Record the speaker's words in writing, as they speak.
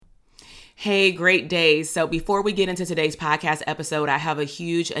Hey, great day. So before we get into today's podcast episode, I have a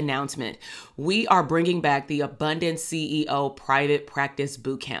huge announcement. We are bringing back the Abundance CEO Private Practice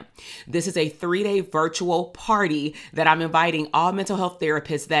Bootcamp. This is a 3-day virtual party that I'm inviting all mental health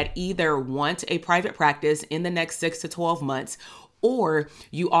therapists that either want a private practice in the next 6 to 12 months, or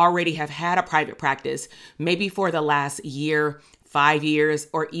you already have had a private practice, maybe for the last year, 5 years,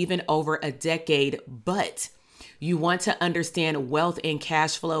 or even over a decade, but you want to understand wealth and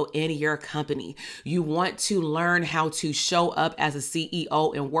cash flow in your company. You want to learn how to show up as a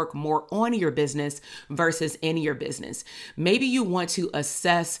CEO and work more on your business versus in your business. Maybe you want to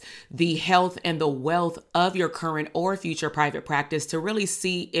assess the health and the wealth of your current or future private practice to really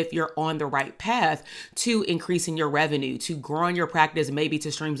see if you're on the right path to increasing your revenue, to growing your practice, maybe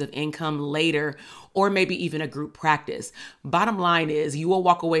to streams of income later, or maybe even a group practice. Bottom line is you will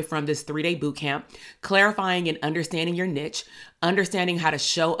walk away from this 3-day boot camp clarifying and understanding your niche, understanding how to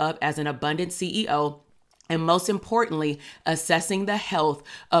show up as an abundant CEO, and most importantly, assessing the health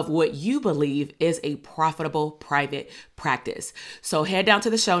of what you believe is a profitable private practice. So head down to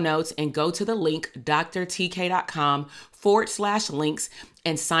the show notes and go to the link, drtk.com/links,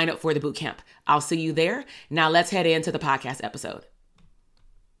 and sign up for the bootcamp. I'll see you there. Now let's head into the podcast episode.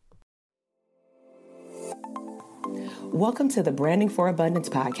 Welcome to the Branding for Abundance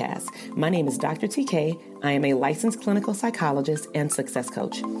podcast. My name is Dr. TK. I am a licensed clinical psychologist and success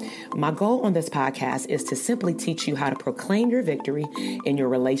coach. My goal on this podcast is to simply teach you how to proclaim your victory in your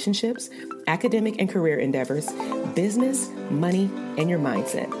relationships, academic and career endeavors, business, money, and your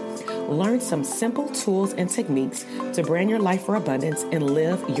mindset. Learn some simple tools and techniques to brand your life for abundance and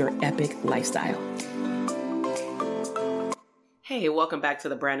live your epic lifestyle. Hey, welcome back to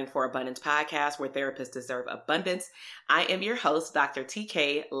the Branding for Abundance podcast, where therapists deserve abundance. I am your host, Dr.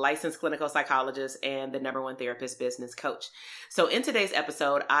 TK, licensed clinical psychologist and the #1 therapist business coach. So in today's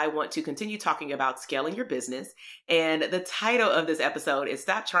episode, I want to continue talking about scaling your business. And the title of this episode is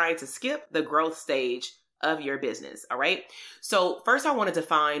Stop Trying to Skip the Growth Stage of Your Business. All right. So first, I want to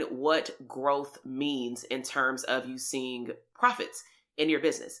define what growth means in terms of you seeing profits in your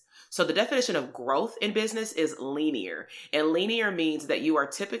business. So the definition of growth in business is linear, and linear means that you are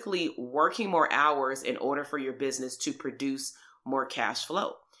typically working more hours in order for your business to produce more cash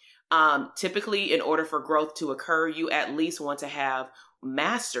flow. Typically, in order for growth to occur, you at least want to have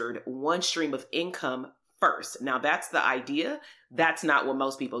mastered one stream of income first. Now, that's the idea. That's not what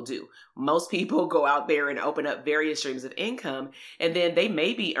most people do. Most people go out there and open up various streams of income, and then they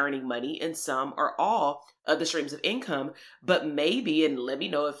may be earning money in some or all of the streams of income, but maybe, and let me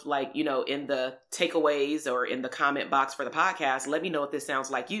know if in the takeaways or in the comment box for the podcast, let me know if this sounds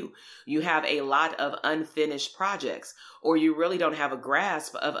like you. You have a lot of unfinished projects, or you really don't have a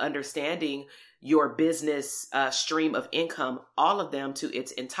grasp of understanding your business stream of income, all of them to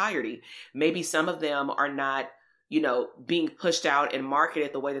its entirety. Maybe some of them are not, being pushed out and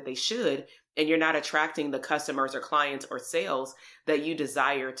marketed the way that they should, and you're not attracting the customers or clients or sales that you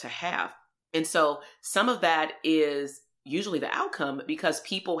desire to have. And so some of that is usually the outcome because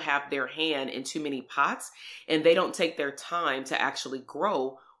people have their hand in too many pots and they don't take their time to actually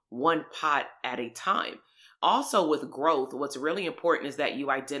grow one pot at a time. Also with growth, what's really important is that you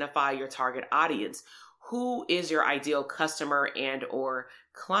identify your target audience. Who is your ideal customer and or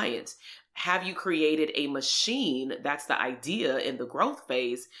client? Have you created a machine? That's the idea in the growth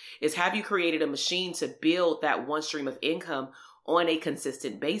phase, is have you created a machine to build that one stream of income on a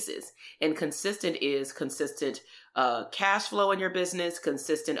consistent basis? And consistent is consistent cash flow in your business,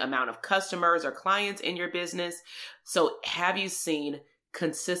 consistent amount of customers or clients in your business. So have you seen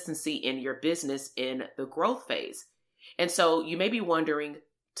consistency in your business in the growth phase? And so you may be wondering,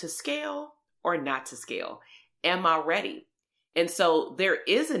 to scale or not to scale? Am I ready? And so there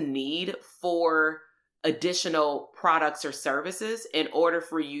is a need for additional products or services in order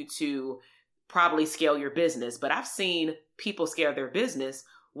for you to probably scale your business. But I've seen people scale their business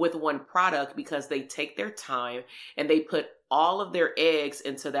with one product because they take their time and they put all of their eggs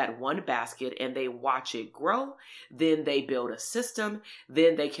into that one basket and they watch it grow. Then they build a system.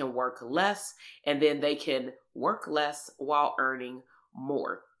 Then they can work less, and then they can work less while earning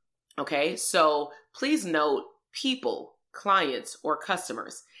more. Okay. So please note, people, clients, or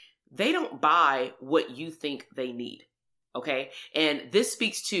customers, they don't buy what you think they need. Okay. And this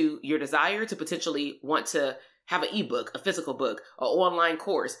speaks to your desire to potentially want to have an ebook, a physical book, an online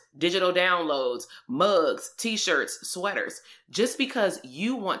course, digital downloads, mugs, t-shirts, sweaters. Just because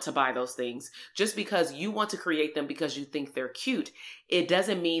you want to buy those things, just because you want to create them because you think they're cute, it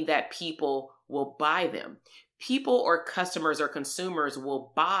doesn't mean that people will buy them. People or customers or consumers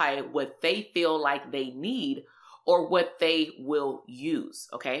will buy what they feel like they need or what they will use.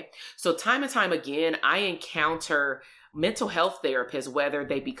 Okay. So time and time again, I encounter mental health therapists, whether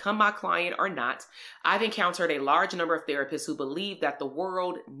they become my client or not. I've encountered a large number of therapists who believe that the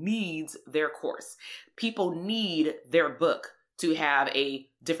world needs their course. People need their book to have a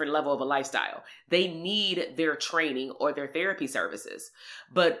different level of a lifestyle. They need their training or their therapy services.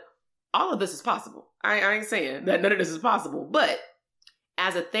 But all of this is possible. I ain't saying that none of this is possible, but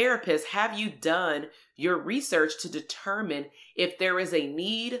as a therapist, have you done your research to determine if there is a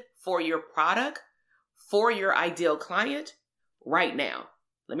need for your product for your ideal client right now?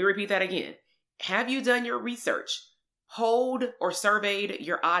 Let me repeat that again. Have you done your research, polled or surveyed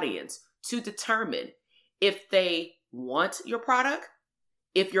your audience to determine if they want your product,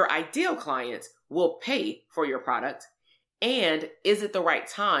 if your ideal clients will pay for your product, and is it the right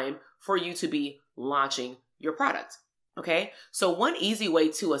time for you to be launching your product? Okay, so one easy way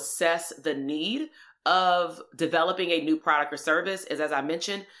to assess the need of developing a new product or service is, as I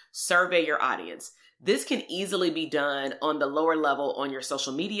mentioned, survey your audience. This can easily be done on the lower level on your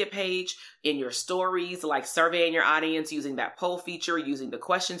social media page, in your stories, like surveying your audience using that poll feature, using the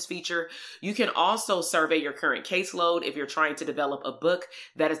questions feature. You can also survey your current caseload if you're trying to develop a book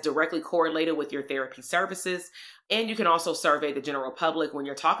that is directly correlated with your therapy services. And you can also survey the general public when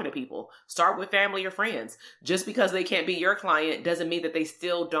you're talking to people. Start with family or friends. Just because they can't be your client doesn't mean that they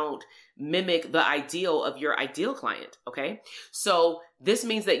still don't mimic the ideal of your ideal client. Okay. So this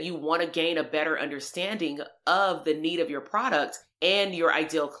means that you want to gain a better understanding of the need of your product and your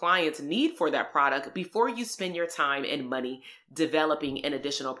ideal client's need for that product before you spend your time and money developing an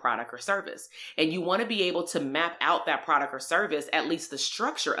additional product or service. And you want to be able to map out that product or service, at least the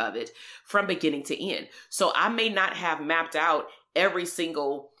structure of it, from beginning to end. So I may not have mapped out every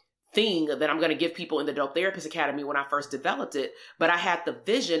single thing that I'm going to give people in the Dope Therapist Academy when I first developed it, but I had the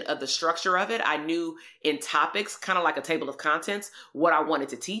vision of the structure of it. I knew in topics, kind of like a table of contents, what I wanted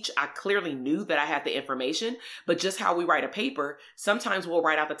to teach. I clearly knew that I had the information, but just how we write a paper, sometimes we'll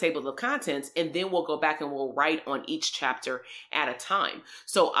write out the table of contents and then we'll go back and we'll write on each chapter at a time.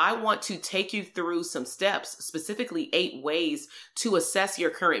 So I want to take you through some steps, specifically 8 ways to assess your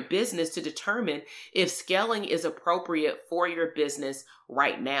current business to determine if scaling is appropriate for your business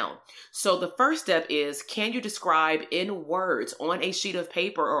right now. So the first step is, can you describe in words on a sheet of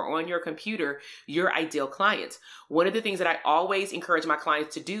paper or on your computer your ideal client? One of the things that I always encourage my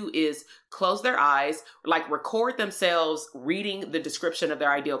clients to do is close their eyes, like record themselves reading the description of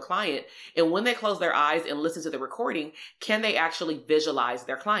their ideal client. And when they close their eyes and listen to the recording, can they actually visualize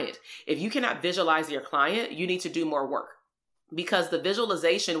their client? If you cannot visualize your client, you need to do more work, because the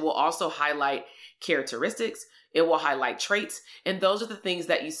visualization will also highlight characteristics. It will highlight traits. And those are the things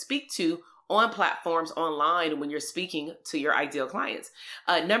that you speak to on platforms online when you're speaking to your ideal clients.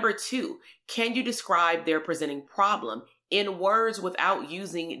 Number 2, can you describe their presenting problem in words without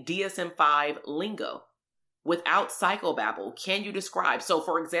using DSM-5 lingo? Without psychobabble, can you describe? So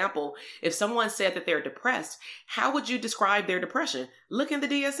for example, if someone said that they're depressed, how would you describe their depression? Look in the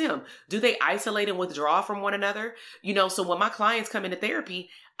DSM. Do they isolate and withdraw from one another? So when my clients come into therapy,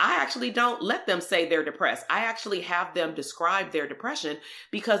 I actually don't let them say they're depressed. I actually have them describe their depression,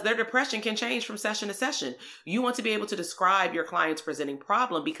 because their depression can change from session to session. You want to be able to describe your client's presenting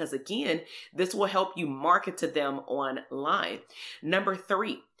problem, because again, this will help you market to them online. Number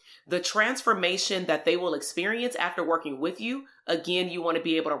 3, the transformation that they will experience after working with you. Again, you want to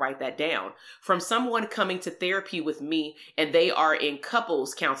be able to write that down. From someone coming to therapy with me and they are in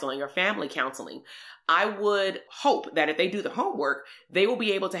couples counseling or family counseling, I would hope that if they do the homework, they will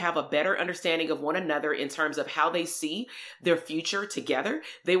be able to have a better understanding of one another in terms of how they see their future together.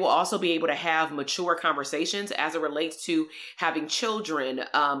 They will also be able to have mature conversations as it relates to having children,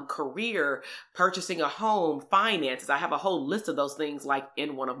 career, purchasing a home, finances. I have a whole list of those things like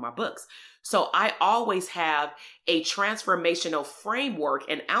in one of my books. So I always have a transformational framework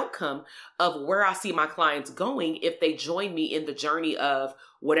and outcome of where I see my clients going if they join me in the journey of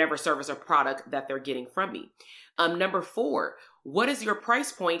whatever service or product that they're getting from me. Number 4, what is your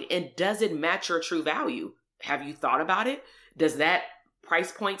price point and does it match your true value? Have you thought about it? Does that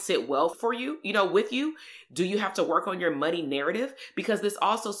price point sit well for you, with you? Do you have to work on your money narrative? Because this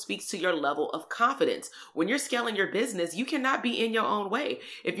also speaks to your level of confidence. When you're scaling your business, you cannot be in your own way.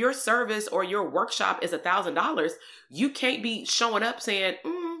 If your service or your workshop is $1,000, you can't be showing up saying,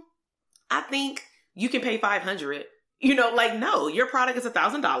 I think you can pay $500. No, your product is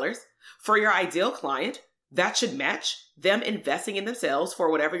 $1,000 for your ideal client. That should match them investing in themselves for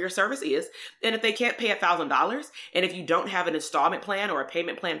whatever your service is. And if they can't pay $1,000, and if you don't have an installment plan or a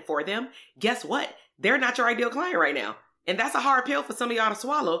payment plan for them, guess what? They're not your ideal client right now. And that's a hard pill for some of y'all to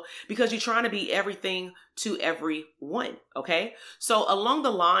swallow because you're trying to be everything to everyone. Okay. So along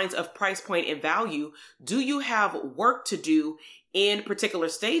the lines of price point and value, do you have work to do in particular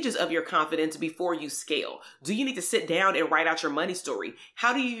stages of your confidence before you scale? Do you need to sit down and write out your money story?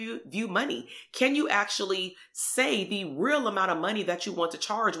 How do you view money? Can you actually say the real amount of money that you want to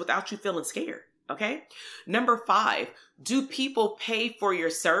charge without you feeling scared? Okay. Number 5, do people pay for your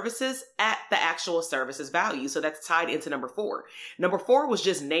services at the actual services value? So that's tied into number 4. Number 4 was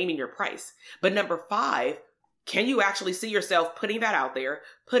just naming your price. But number 5, can you actually see yourself putting that out there,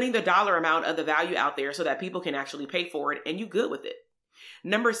 putting the dollar amount of the value out there so that people can actually pay for it and you good with it?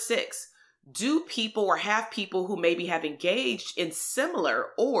 Number 6, do people or have people who maybe have engaged in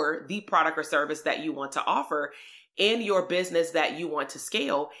similar or the product or service that you want to offer in your business that you want to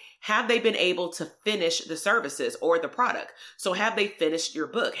scale, have they been able to finish the services or the product? So have they finished your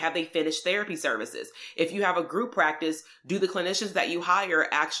book? Have they finished therapy services? If you have a group practice, do the clinicians that you hire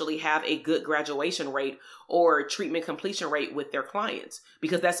actually have a good graduation rate or treatment completion rate with their clients?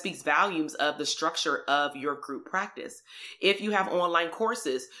 Because that speaks volumes of the structure of your group practice. If you have online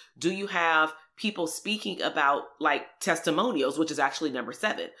courses, do you have people speaking about like testimonials, which is actually number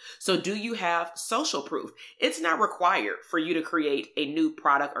 7. So do you have social proof? It's not required for you to create a new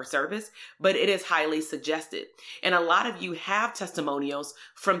product or service, but it is highly suggested. And a lot of you have testimonials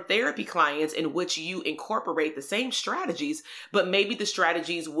from therapy clients in which you incorporate the same strategies, but maybe the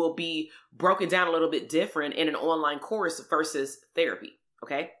strategies will be broken down a little bit different in an online course versus therapy.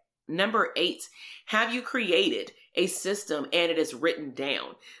 Okay. Number 8, have you created a system and it is written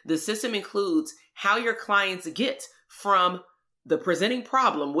down? The system includes how your clients get from the presenting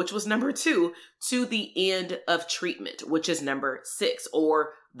problem, which was number 2, to the end of treatment, which is number 6,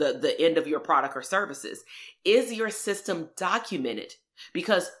 or the end of your product or services. Is your system documented?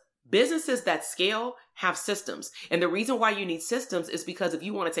 Because businesses that scale have systems. And the reason why you need systems is because if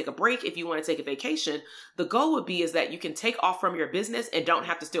you want to take a break, if you want to take a vacation, the goal would be is that you can take off from your business and don't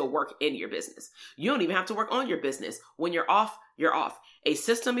have to still work in your business. You don't even have to work on your business. When you're off, you're off. A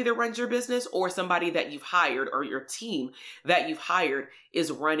system either runs your business or somebody that you've hired or your team that you've hired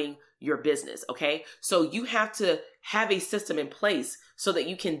is running your business. Okay. So you have to have a system in place so that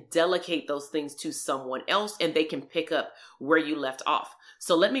you can delegate those things to someone else and they can pick up where you left off.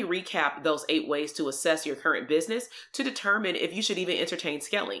 So let me recap those 8 ways to assess your current business to determine if you should even entertain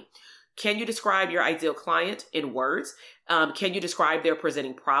scaling. Can you describe your ideal client in words? Can you describe their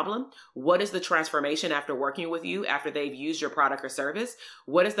presenting problem? What is the transformation after working with you after they've used your product or service?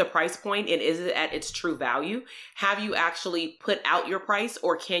 What is the price point and is it at its true value? Have you actually put out your price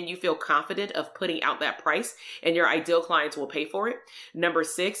or can you feel confident of putting out that price and your ideal clients will pay for it? Number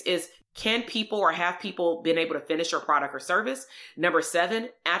 6 is, can people or have people been able to finish your product or service? Number 7,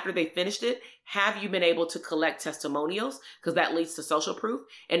 after they finished it, have you been able to collect testimonials? Because that leads to social proof.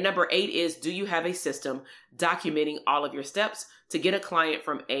 And number 8 is, do you have a system documenting all of your steps to get a client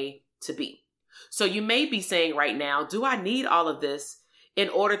from A to B? So you may be saying right now, do I need all of this in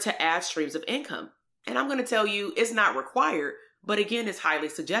order to add streams of income? And I'm going to tell you it's not required, but again, it's highly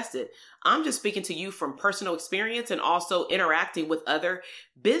suggested. I'm just speaking to you from personal experience and also interacting with other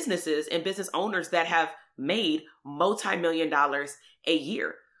businesses and business owners that have made multi-million dollars a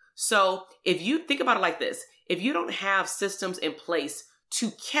year. So if you think about it like this, if you don't have systems in place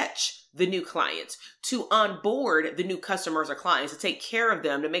to catch the new clients, to onboard the new customers or clients, to take care of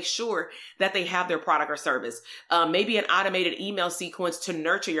them, to make sure that they have their product or service, maybe an automated email sequence to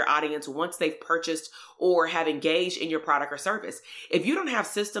nurture your audience once they've purchased or have engaged in your product or service. If you don't have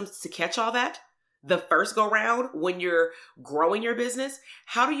systems to catch all that, the first go round when you're growing your business,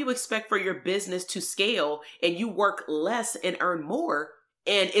 how do you expect for your business to scale and you work less and earn more?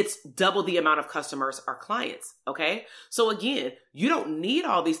 And it's double the amount of customers or clients. Okay. So again, you don't need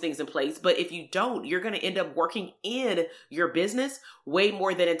all these things in place, but if you don't, you're going to end up working in your business way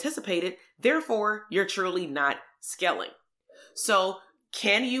more than anticipated. Therefore, you're truly not scaling. So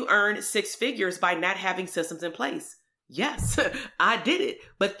can you earn 6 figures by not having systems in place? Yes, I did it.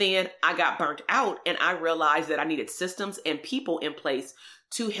 But then I got burnt out and I realized that I needed systems and people in place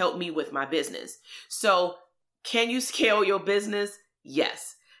to help me with my business. So can you scale your business?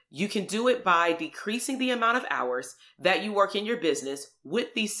 Yes, you can do it by decreasing the amount of hours that you work in your business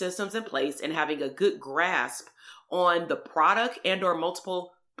with these systems in place and having a good grasp on the product and or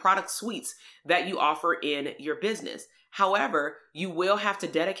multiple product suites that you offer in your business. However, you will have to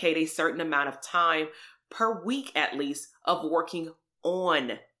dedicate a certain amount of time per week, at least, of working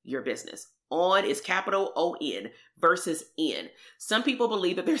on your business. On is capital O-N versus N. Some people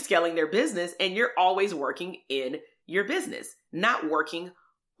believe that they're scaling their business and you're always working in your business, not working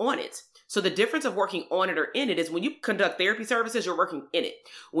on it. So the difference of working on it or in it is when you conduct therapy services, you're working in it.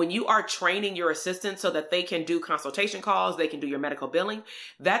 When you are training your assistants so that they can do consultation calls, they can do your medical billing,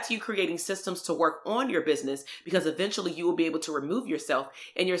 that's you creating systems to work on your business, because eventually you will be able to remove yourself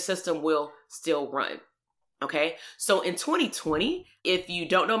and your system will still run. Okay. So in 2020, if you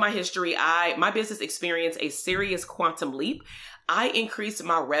don't know my history, my business experienced a serious quantum leap. I increased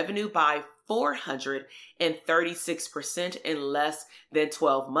my revenue by 436% in less than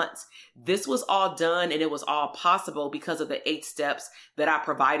 12 months. This was all done and it was all possible because of the 8 steps that I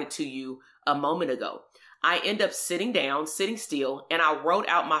provided to you a moment ago. I end up sitting down, sitting still, and I wrote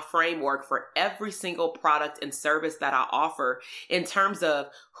out my framework for every single product and service that I offer in terms of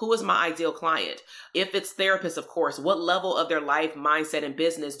who is my ideal client. If it's therapists, of course, what level of their life, mindset, and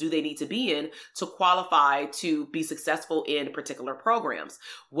business do they need to be in to qualify to be successful in particular programs?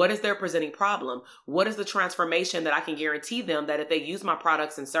 What is their presenting problem? What is the transformation that I can guarantee them that if they use my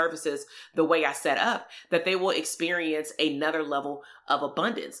products and services the way I set up, that they will experience another level of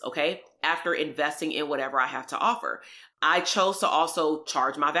abundance, okay? After investing in whatever I have to offer. I chose to also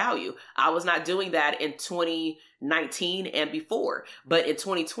charge my value. I was not doing that in 2019 and before, but in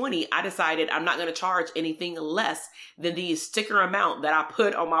 2020, I decided I'm not going to charge anything less than the sticker amount that I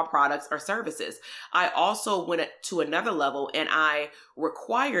put on my products or services. I also went to another level and I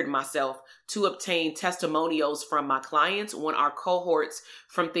required myself to obtain testimonials from my clients when our cohorts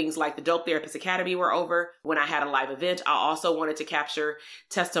from things like the Dope Therapist Academy were over. When I had a live event, I also wanted to capture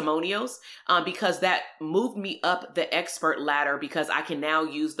testimonials because that moved me up the expert ladder, because I can now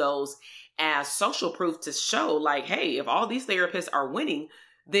use those as social proof to show like, hey, if all these therapists are winning,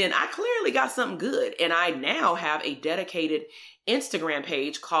 then I clearly got something good. And I now have a dedicated Instagram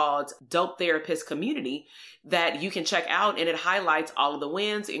page called Dope Therapist Community that you can check out, and it highlights all of the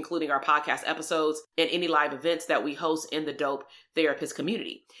wins, including our podcast episodes and any live events that we host in the Dope Therapist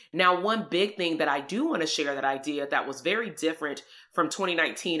community. Now, one big thing that I do want to share that idea that was very different from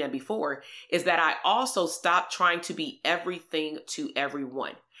 2019 and before is that I also stopped trying to be everything to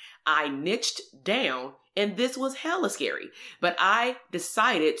everyone. I niched down, and this was hella scary, but I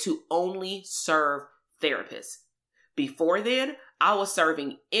decided to only serve therapists. Before then, I was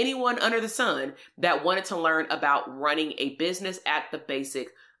serving anyone under the sun that wanted to learn about running a business at the basic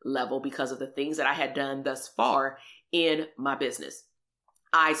level because of the things that I had done thus far in my business.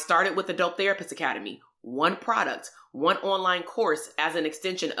 I started with the Dope Therapist Academy, one product, one online course as an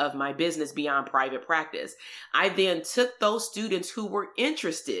extension of my business beyond private practice. I then took those students who were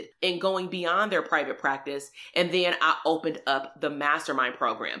interested in going beyond their private practice, and then I opened up the mastermind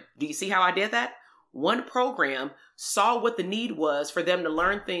program. Do you see how I did that? One program saw what the need was for them to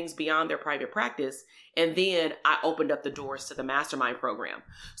learn things beyond their private practice, and then I opened up the doors to the mastermind program.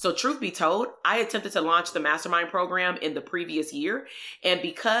 So truth be told, I attempted to launch the mastermind program in the previous year, and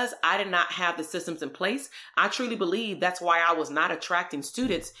because I did not have the systems in place, I truly believe that's why I was not attracting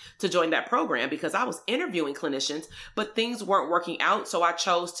students to join that program, because I was interviewing clinicians, but things weren't working out, so I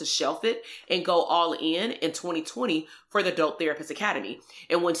chose to shelf it and go all in 2020 for the Dope Therapist Academy.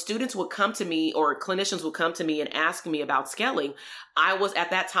 And when students would come to me or clinicians would come to me and ask me about scaling, I was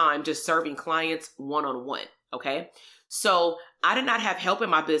at that time just serving clients one-on-one. Okay. So I did not have help in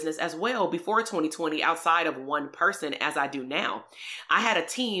my business as well before 2020 outside of one person as I do now. I had a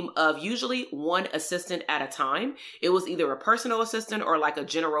team of usually one assistant at a time. It was either a personal assistant or like a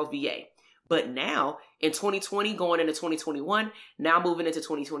general VA. But now in 2020, going into 2021, now moving into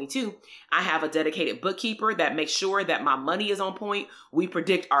 2022, I have a dedicated bookkeeper that makes sure that my money is on point. We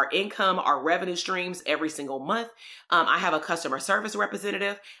predict our income, our revenue streams every single month. I have a customer service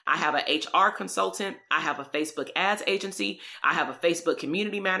representative. I have an HR consultant. I have a Facebook ads agency. I have a Facebook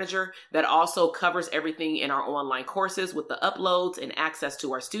community manager that also covers everything in our online courses with the uploads and access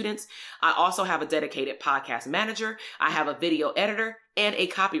to our students. I also have a dedicated podcast manager. I have a video editor and a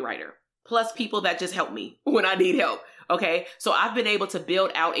copywriter, plus people that just help me when I need help. Okay. So I've been able to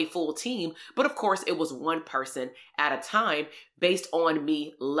build out a full team, but of course it was one person at a time based on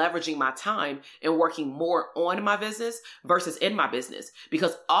me leveraging my time and working more on my business versus in my business,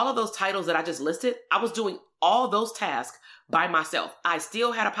 because all of those titles that I just listed, I was doing all those tasks by myself. I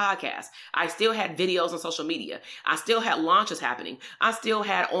still had a podcast. I still had videos on social media. I still had launches happening. I still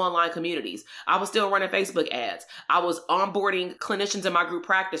had online communities. I was still running Facebook ads. I was onboarding clinicians in my group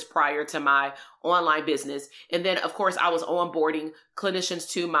practice prior to my online business. And then, of course, I was onboarding clinicians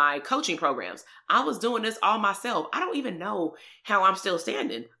to my coaching programs. I was doing this all myself. I don't even know how I'm still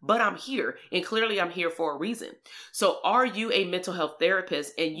standing, but I'm here. And clearly I'm here for a reason. So are you a mental health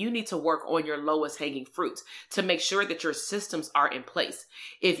therapist and you need to work on your lowest hanging fruits to make sure that your systems are in place?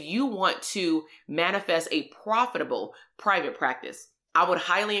 If you want to manifest a profitable private practice, I would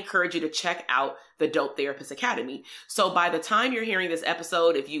highly encourage you to check out the Dope Therapist Academy. So by the time you're hearing this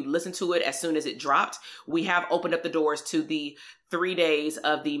episode, if you listen to it as soon as it dropped, we have opened up the doors to the 3 days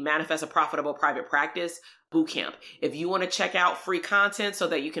of the Manifest a Profitable Private Practice Bootcamp. If you want to check out free content so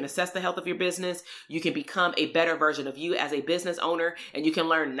that you can assess the health of your business, you can become a better version of you as a business owner, and you can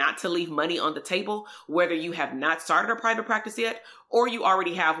learn not to leave money on the table, whether you have not started a private practice yet, or you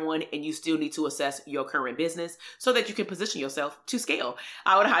already have one and you still need to assess your current business so that you can position yourself to scale.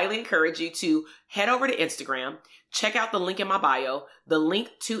 I would highly encourage you to head over to Instagram, check out the link in my bio. The link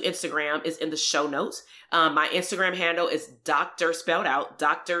to Instagram is in the show notes. My Instagram handle is Dr. spelled out,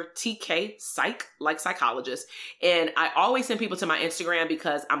 Dr. TK Psych, like psychologist. And I always send people to my Instagram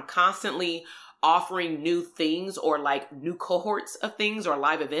because I'm constantly offering new things or like new cohorts of things or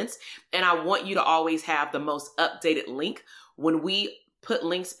live events. And I want you to always have the most updated link. When we put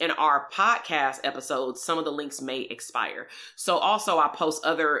links in our podcast episodes, some of the links may expire. So also I post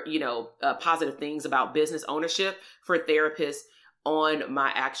other, positive things about business ownership for therapists on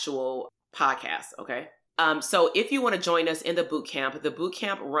my actual podcast. Okay. So if you want to join us in the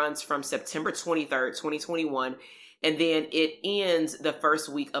bootcamp runs from September 23rd, 2021. And then it ends the first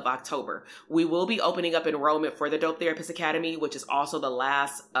week of October. We will be opening up enrollment for the Dope Therapist Academy, which is also the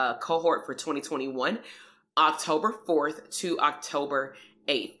last cohort for 2021. October 4th to October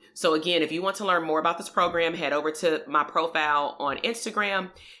 8th. So again, if you want to learn more about this program, head over to my profile on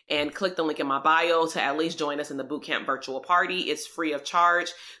Instagram and click the link in my bio to at least join us in the bootcamp virtual party. It's free of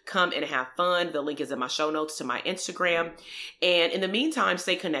charge. Come and have fun. The link is in my show notes to my Instagram. And in the meantime,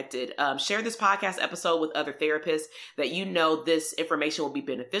 stay connected. Share this podcast episode with other therapists that you know this information will be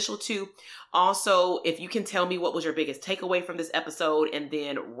beneficial to. Also, if you can tell me what was your biggest takeaway from this episode and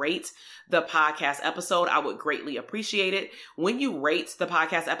then rate the podcast episode, I would greatly appreciate it. When you rate the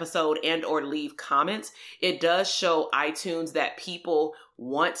podcast episode and or leave comments, it does show iTunes that people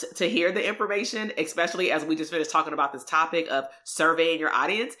want to hear the information, especially as we just finished talking about this topic of surveying your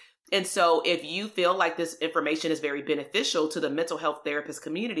audience. And so if you feel like this information is very beneficial to the mental health therapist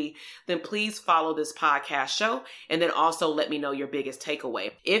community, then please follow this podcast show and then also let me know your biggest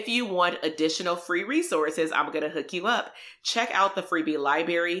takeaway. If you want additional free resources, I'm going to hook you up. Check out the freebie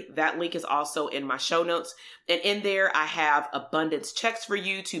library. That link is also in my show notes. And in there, I have abundance checks for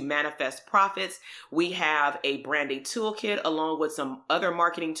you to manifest profits. We have a branding toolkit along with some other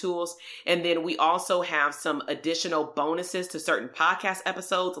marketing tools. And then we also have some additional bonuses to certain podcast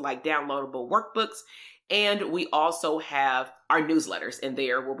episodes like downloadable workbooks. And we also have our newsletters in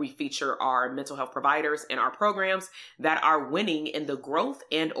there where we feature our mental health providers and our programs that are winning in the growth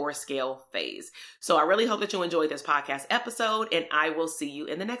and or scale phase. So I really hope that you enjoyed this podcast episode, and I will see you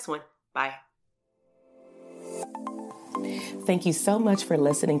in the next one. Bye. Thank you so much for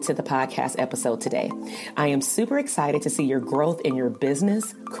listening to the podcast episode today. I am super excited to see your growth in your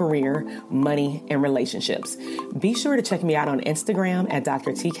business, career, money, and relationships. Be sure to check me out on Instagram at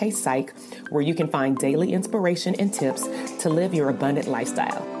Dr. TK Psych, where you can find daily inspiration and tips to live your abundant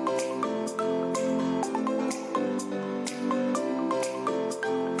lifestyle.